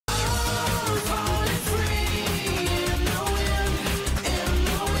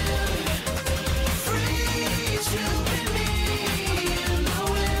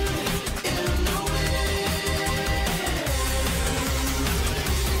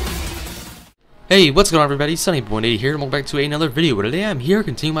Hey, what's going on everybody? Sunnyboy80 here, and welcome back to another video. But today I'm here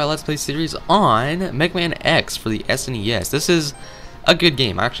continuing my Let's Play series on Mega Man X for the SNES. This is a good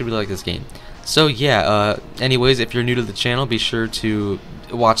game. I actually really like this game. So yeah, anyways, if you're new to the channel, be sure to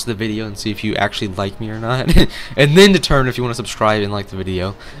watch the video and see if you actually like me or not. And then determine if you want to subscribe and like the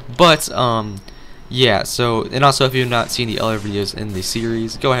video. But, yeah, so, and also if you've not seen the other videos in the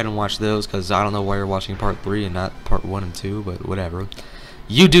series, go ahead and watch those, because I don't know why you're watching part 3 and not part 1 and 2, but whatever.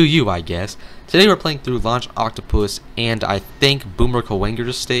 You do you, I guess. Today we're playing through Launch Octopus and I think Boomer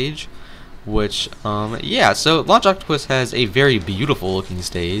Kuwanger's stage, which, yeah, so Launch Octopus has a very beautiful looking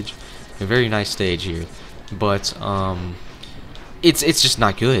stage, a very nice stage here, but, it's just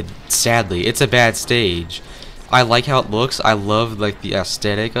not good, sadly. It's a bad stage. I like how it looks. I love, like, the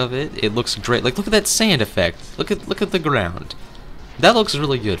aesthetic of it. It looks great. Like, look at that sand effect. Look at the ground. That looks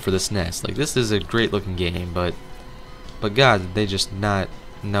really good for the SNES. Like, this is a great looking game, but God, they just not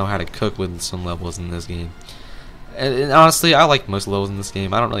know how to cook with some levels in this game. And honestly, I like most levels in this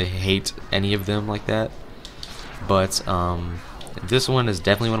game. I don't really hate any of them like that. But this one is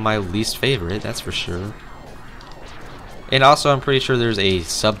definitely one of my least favorite, that's for sure. And also, I'm pretty sure there's a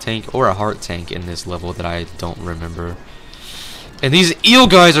sub-tank or a heart tank in this level that I don't remember. And these eel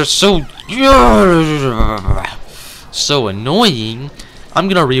guys are so annoying. I'm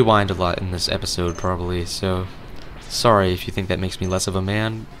gonna rewind a lot in this episode probably, so sorry if you think that makes me less of a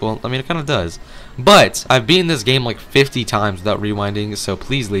man. Well, I mean, it kind of does. But I've beaten this game like 50 times without rewinding, so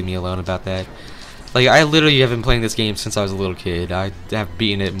please leave me alone about that. Like, I literally have been playing this game since I was a little kid. I have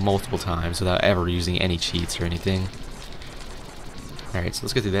beaten it multiple times without ever using any cheats or anything. Alright, so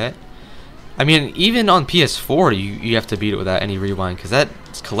let's get through that. I mean, even on PS4, you have to beat it without any rewind, because that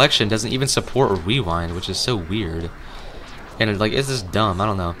collection doesn't even support a rewind, which is so weird. And it's just dumb, I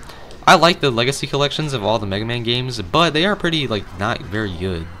don't know. I like the Legacy collections of all the Mega Man games, but they are pretty, like, not very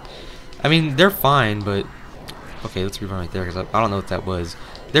good. I mean, they're fine, but... Okay, let's rewind right there, because I don't know what that was.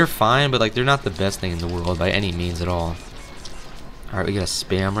 They're fine, but, like, they're not the best thing in the world by any means at all. Alright, we got a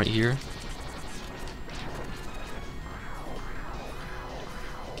spam right here.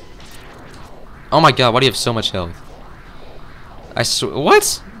 Oh my god, why do you have so much health? I swear,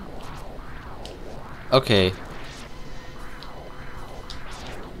 what? Okay.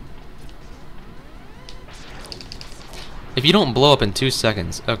 If you don't blow up in 2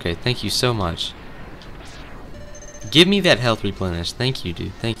 seconds, okay, thank you so much. Give me that health replenish, thank you,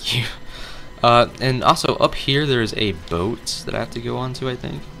 dude, thank you. And also up here there's a boat that I have to go onto, I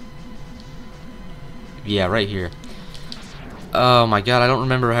think. Yeah, right here. Oh my god, I don't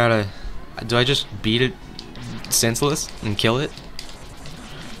remember how to... Do I just beat it senseless and kill it?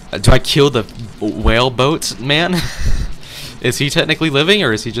 Do I kill the whale boat man? Is he technically living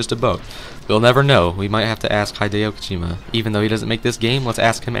or is he just a boat? We'll never know. We might have to ask Hideo Kojima. Even though he doesn't make this game, let's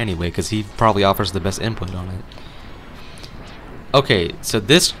ask him anyway, because he probably offers the best input on it. Okay, so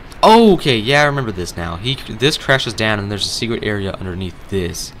this... Oh, okay, yeah, I remember this now. This crashes down and there's a secret area underneath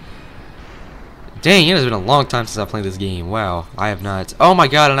this. Dang, it has been a long time since I played this game. Wow, I have not... Oh my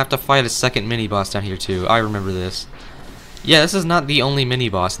god, and I have to fight a second mini-boss down here too. I remember this. Yeah, this is not the only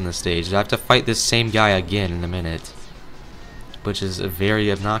mini-boss in this stage. I have to fight this same guy again in a minute. Which is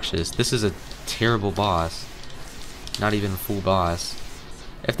very obnoxious. This is a terrible boss. Not even a full boss.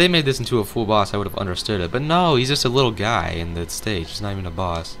 If they made this into a full boss, I would have understood it. But no, he's just a little guy in the stage. He's not even a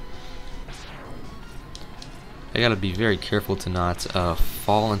boss. I gotta be very careful to not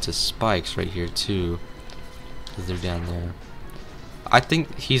fall into spikes right here too, because they're down there. I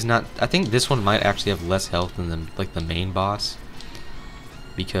think he's not. I think this one might actually have less health than the main boss,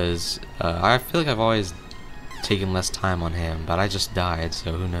 because I feel like I've always taken less time on him, but I just died,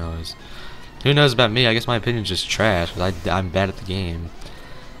 so who knows? Who knows about me? I guess my opinion's just trash, because I'm bad at the game.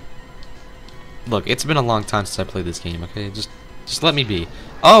 Look, it's been a long time since I played this game. Okay, just let me be.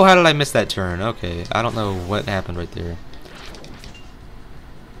 Oh, how did I miss that turn? Okay, I don't know what happened right there.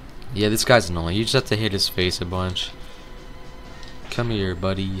 Yeah, this guy's annoying. You just have to hit his face a bunch. Come here,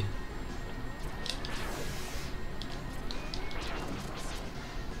 buddy.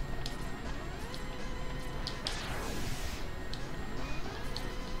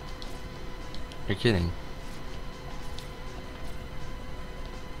 You're kidding.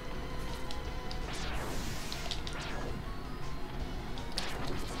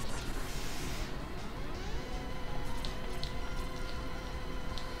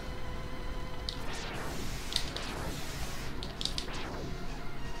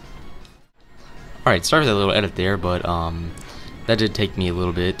 Alright, sorry for that little edit there, but that did take me a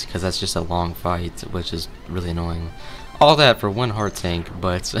little bit, because that's just a long fight, which is really annoying. All that for one heart tank,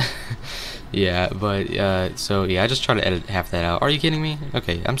 but yeah, but so yeah, I just try to edit half that out. Are you kidding me?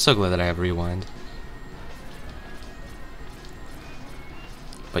 Okay, I'm so glad that I have rewind.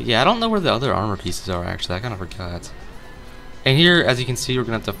 But yeah, I don't know where the other armor pieces are actually. I kind of forgot. And here, as you can see, we're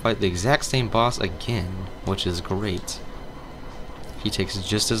gonna have to fight the exact same boss again, which is great. He takes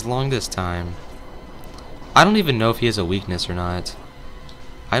just as long this time. I don't even know if he has a weakness or not.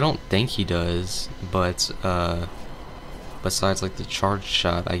 I don't think he does, but besides like the charge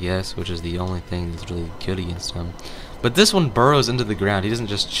shot, I guess, which is the only thing that's really good against him. But this one burrows into the ground. He doesn't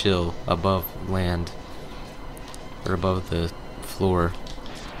just chill above land or above the floor.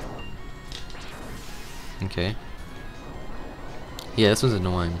 Okay. Yeah, this one's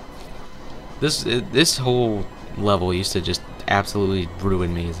annoying. This whole level used to just absolutely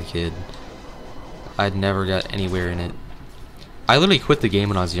ruin me as a kid. I'd never got anywhere in it. I literally quit the game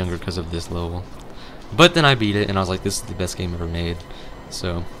when I was younger because of this level. But then I beat it and I was like, this is the best game ever made.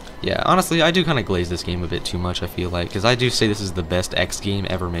 So, yeah, honestly, I do kind of glaze this game a bit too much, I feel like. Because I do say this is the best X game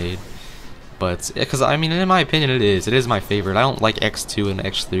ever made. But, because, I mean, in my opinion, it is. It is my favorite. I don't like X2 and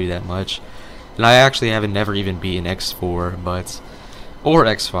X3 that much. And I actually haven't never even beaten X4, but... or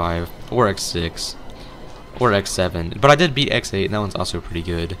X5, or X6, or X7. But I did beat X8, and that one's also pretty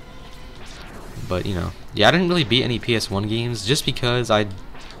good. But, you know, yeah, I didn't really beat any PS1 games, just because I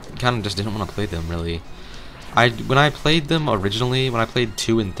kind of just didn't want to play them, really. When I played them originally, when I played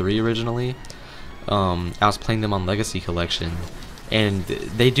 2 and 3 originally, I was playing them on Legacy Collection, and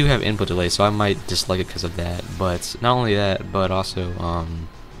they do have input delay, so I might dislike it because of that. But not only that, but also,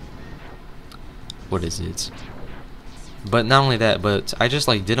 what is it? But not only that, but I just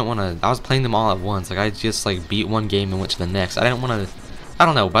like didn't want to. I was playing them all at once. Like I just like beat one game and went to the next. I didn't want to. I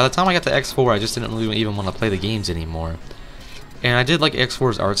don't know. By the time I got to X4, I just didn't really even want to play the games anymore. And I did like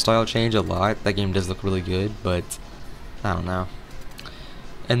X4's art style change a lot. That game does look really good, but I don't know.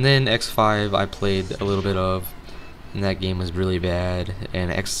 And then X5 I played a little bit of, and that game was really bad.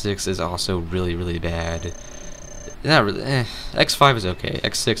 And X6 is also really, really bad. Not really. X5 is okay.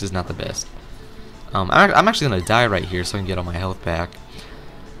 X6 is not the best. I'm actually gonna die right here so I can get all my health back.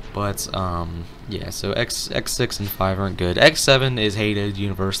 But yeah, so X6 and 5 aren't good. X7 is hated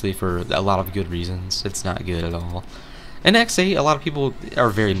universally for a lot of good reasons. It's not good at all. And X8, a lot of people are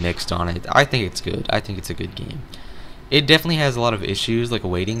very mixed on it. I think it's good. I think it's a good game. It definitely has a lot of issues, like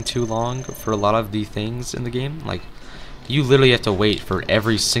waiting too long for a lot of the things in the game. Like, you literally have to wait for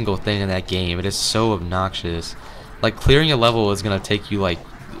every single thing in that game. It is so obnoxious. Like, clearing a level is gonna take you like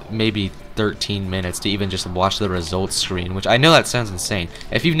maybe 13 minutes to even just watch the results screen, which I know that sounds insane.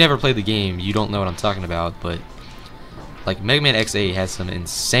 If you've never played the game, you don't know what I'm talking about, but like Mega Man X8 has some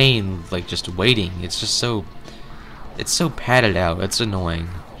insane like just waiting. It's just so padded out. It's annoying.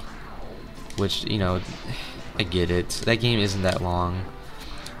 Which, you know, I get it. That game isn't that long.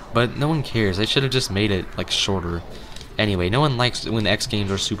 But no one cares. They should have just made it like shorter. Anyway, no one likes when X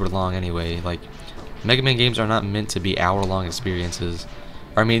games are super long anyway. Like Mega Man games are not meant to be hour-long experiences.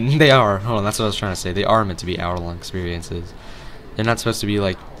 I mean, they are. Hold on, that's what I was trying to say. They are meant to be hour-long experiences. They're not supposed to be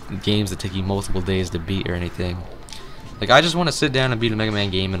like games that take you multiple days to beat or anything. Like, I just want to sit down and beat a Mega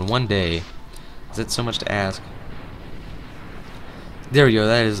Man game in one day. Is that so much to ask? There we go.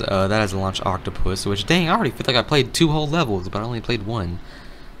 That is Launch Octopus. Which, dang, I already feel like I played 2 whole levels, but I only played 1.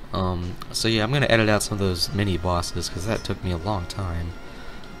 So yeah, I'm gonna edit out some of those mini bosses because that took me a long time.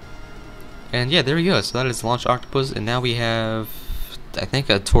 And yeah, there we go. So that is Launch Octopus, and now we have, I think,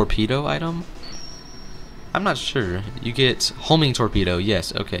 a torpedo item. I'm not sure. You get homing torpedo.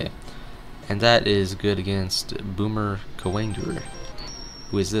 Yes, okay. And that is good against Boomer Kuwanger,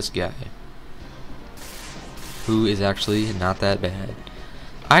 who is this guy, who is actually not that bad.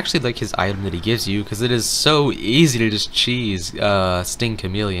 I actually like his item that he gives you because it is so easy to just cheese Sting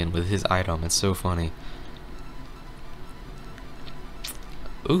Chameleon with his item. It's so funny.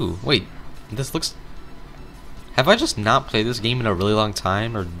 Ooh, wait. This looks... Have I just not played this game in a really long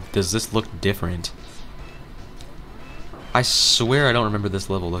time, or does this look different? I swear I don't remember this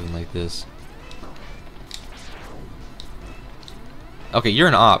level looking like this. Okay, you're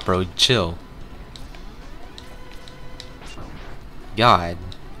an op, bro. Chill. God,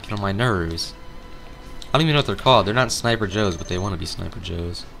 get on my nerves. I don't even know what they're called. They're not Sniper Joes, but they want to be Sniper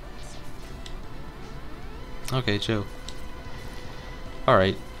Joes. Okay, chill.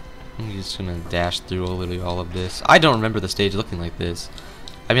 Alright. I'm just gonna dash through literally all of this. I don't remember the stage looking like this.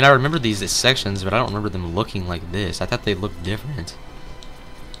 I mean, I remember these sections, but I don't remember them looking like this. I thought they looked different.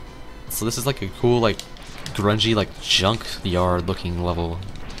 So this is like a cool, like, grungy, like, junkyard looking level.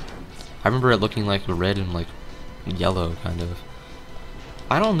 I remember it looking like red and, like, yellow, kind of.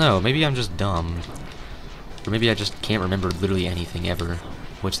 I don't know. Maybe I'm just dumb. Or maybe I just can't remember literally anything ever.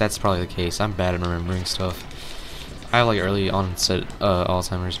 Which, that's probably the case. I'm bad at remembering stuff. I have like early onset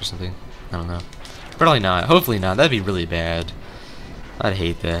Alzheimer's or something. I don't know. Probably not. Hopefully not. That'd be really bad. I'd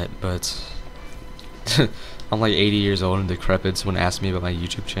hate that, but I'm like 80 years old and decrepit. Someone asked me about my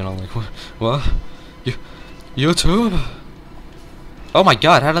YouTube channel. I'm like, what? YouTube? Oh my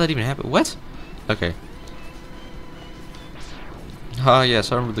god, how did that even happen? What? Okay. Ah,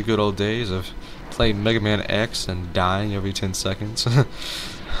 yes, I remember the good old days of playing Mega Man X and dying every 10 seconds.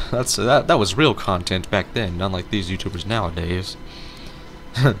 That was real content back then, unlike these YouTubers nowadays.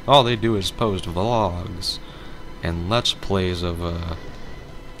 All they do is post vlogs and let's plays of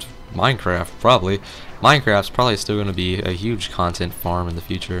Minecraft, probably. Minecraft's probably still going to be a huge content farm in the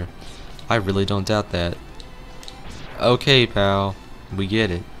future. I really don't doubt that. Okay, pal, we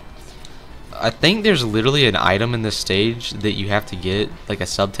get it. I think there's literally an item in this stage that you have to get, like a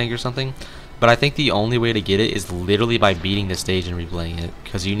sub-tank or something. But I think the only way to get it is literally by beating the stage and replaying it,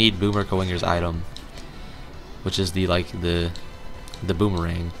 because you need Boomer Kuwanger's item, which is the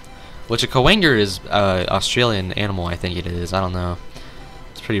boomerang. Which a Kuwanger is Australian animal, I think it is. I don't know.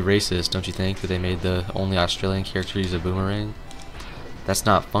 It's pretty racist, don't you think, that they made the only Australian character use a boomerang? That's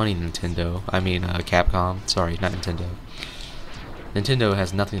not funny, Nintendo. I mean, Capcom. Sorry, not Nintendo. Nintendo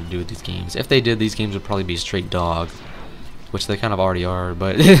has nothing to do with these games. If they did, these games would probably be straight dog, which they kind of already are.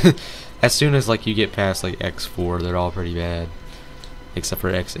 But as soon as like you get past like X4, they're all pretty bad, except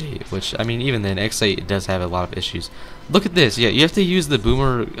for X8. Which, I mean, even then, X8 does have a lot of issues. Look at this. Yeah, you have to use the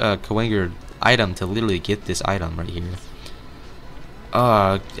Boomer Kuwanger item to literally get this item right here.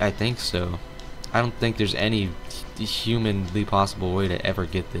 I think so. I don't think there's any humanly possible way to ever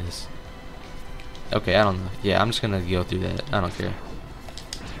get this. Okay, I don't know. Yeah, I'm just gonna go through that. I don't care.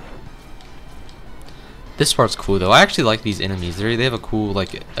 This part's cool though. I actually like these enemies. They have a cool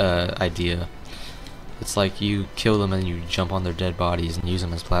like idea. It's like you kill them and you jump on their dead bodies and use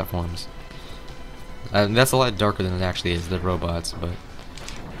them as platforms. That's a lot darker than it actually is. They're robots, but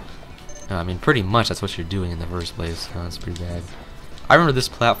I mean, pretty much that's what you're doing in the first place. That's pretty bad. I remember this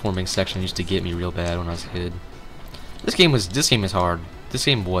platforming section used to get me real bad when I was a kid. This game is hard. This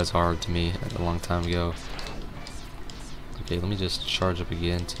game was hard to me a long time ago. Okay, let me just charge up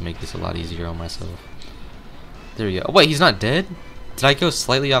again to make this a lot easier on myself. There we go. Oh, wait, he's not dead? Did I go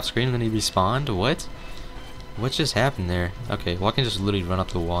slightly off screen and then he respawned? What? What just happened there? Okay, well I can just literally run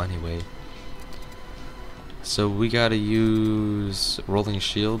up the wall anyway. So we gotta use rolling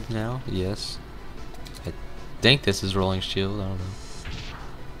shield now? Yes. I think this is rolling shield, I don't know.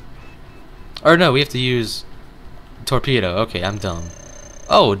 Or no, we have to use torpedo. Okay, I'm dumb.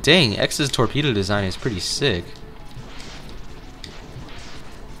 Oh, dang, X's torpedo design is pretty sick.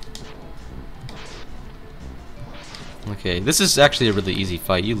 Okay, this is actually a really easy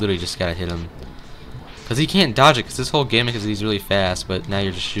fight. You literally just gotta hit him. Because he can't dodge it, because this whole gimmick is he's really fast, but now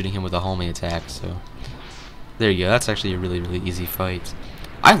you're just shooting him with a homing attack, so... There you go, that's actually a really, really easy fight.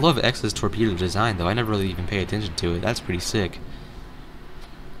 I love X's torpedo design, though. I never really even pay attention to it. That's pretty sick.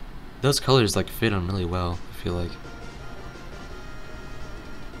 Those colors, like, fit him really well, I feel like.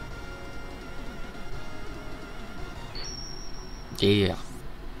 Yeah.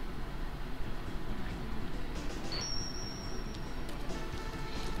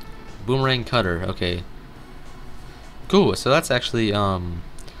 Boomerang cutter. Okay. Cool. So that's actually the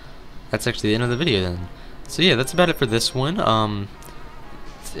end of the video then. So yeah, that's about it for this one. I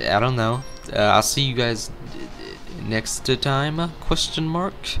don't know. I'll see you guys next time? Question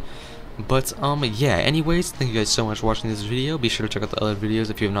mark. But yeah. Anyways, thank you guys so much for watching this video. Be sure to check out the other videos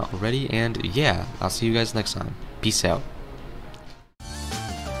if you have not already. And yeah, I'll see you guys next time. Peace out.